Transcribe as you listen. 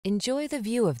Enjoy the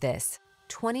view of this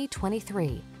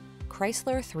 2023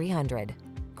 Chrysler 300.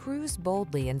 Cruise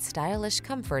boldly in stylish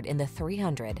comfort in the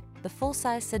 300, the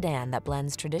full-size sedan that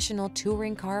blends traditional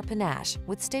touring car panache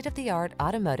with state-of-the-art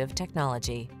automotive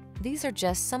technology. These are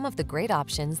just some of the great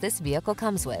options this vehicle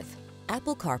comes with: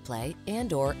 Apple CarPlay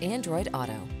and/or Android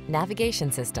Auto,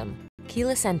 navigation system,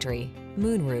 keyless entry,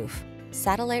 moonroof,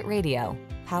 satellite radio,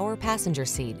 power passenger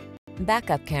seat,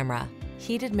 backup camera,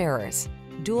 heated mirrors,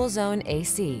 dual zone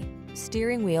AC,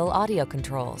 steering wheel audio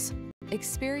controls.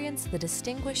 Experience the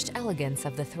distinguished elegance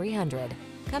of the 300.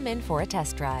 Come in for a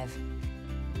test drive.